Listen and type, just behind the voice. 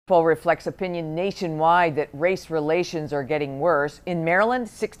Poll reflects opinion nationwide that race relations are getting worse. In Maryland,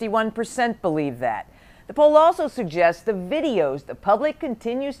 61% believe that. The poll also suggests the videos the public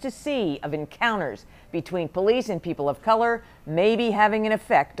continues to see of encounters between police and people of color may be having an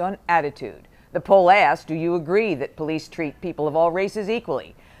effect on attitude. The poll asked, do you agree that police treat people of all races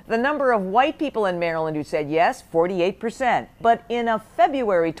equally? The number of white people in Maryland who said yes, 48%. But in a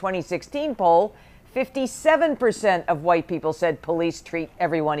February 2016 poll, 57% of white people said police treat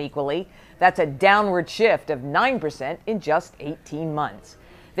everyone equally. That's a downward shift of 9% in just 18 months.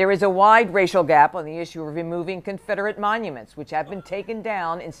 There is a wide racial gap on the issue of removing Confederate monuments, which have been taken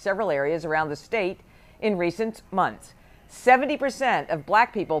down in several areas around the state in recent months. 70% of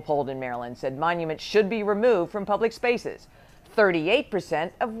black people polled in Maryland said monuments should be removed from public spaces.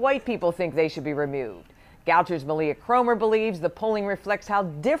 38% of white people think they should be removed. Goucher's Malia Cromer believes the polling reflects how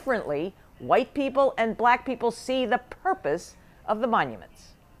differently white people and black people see the purpose of the monuments.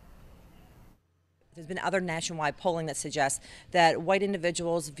 There's been other nationwide polling that suggests that white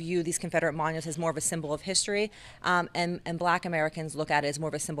individuals view these Confederate monuments as more of a symbol of history, and black Americans look at it as more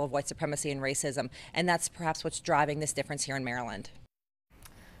of a symbol of white supremacy and racism. And that's perhaps what's driving this difference here in Maryland.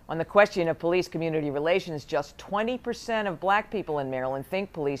 On the question of police-community relations, just 20% of black people in Maryland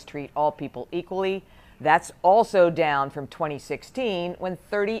think police treat all people equally. That's also down from 2016, when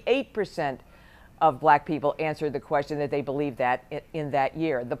 38% of black people answered the question that they believed that in that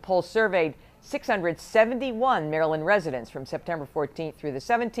year. The poll surveyed 671 Maryland residents from September 14th through the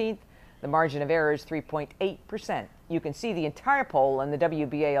 17th. The margin of error is 3.8%. You can see the entire poll on the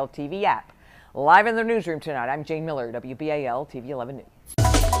WBAL-TV app. Live in the newsroom tonight, I'm Jane Miller, WBAL-TV 11 News.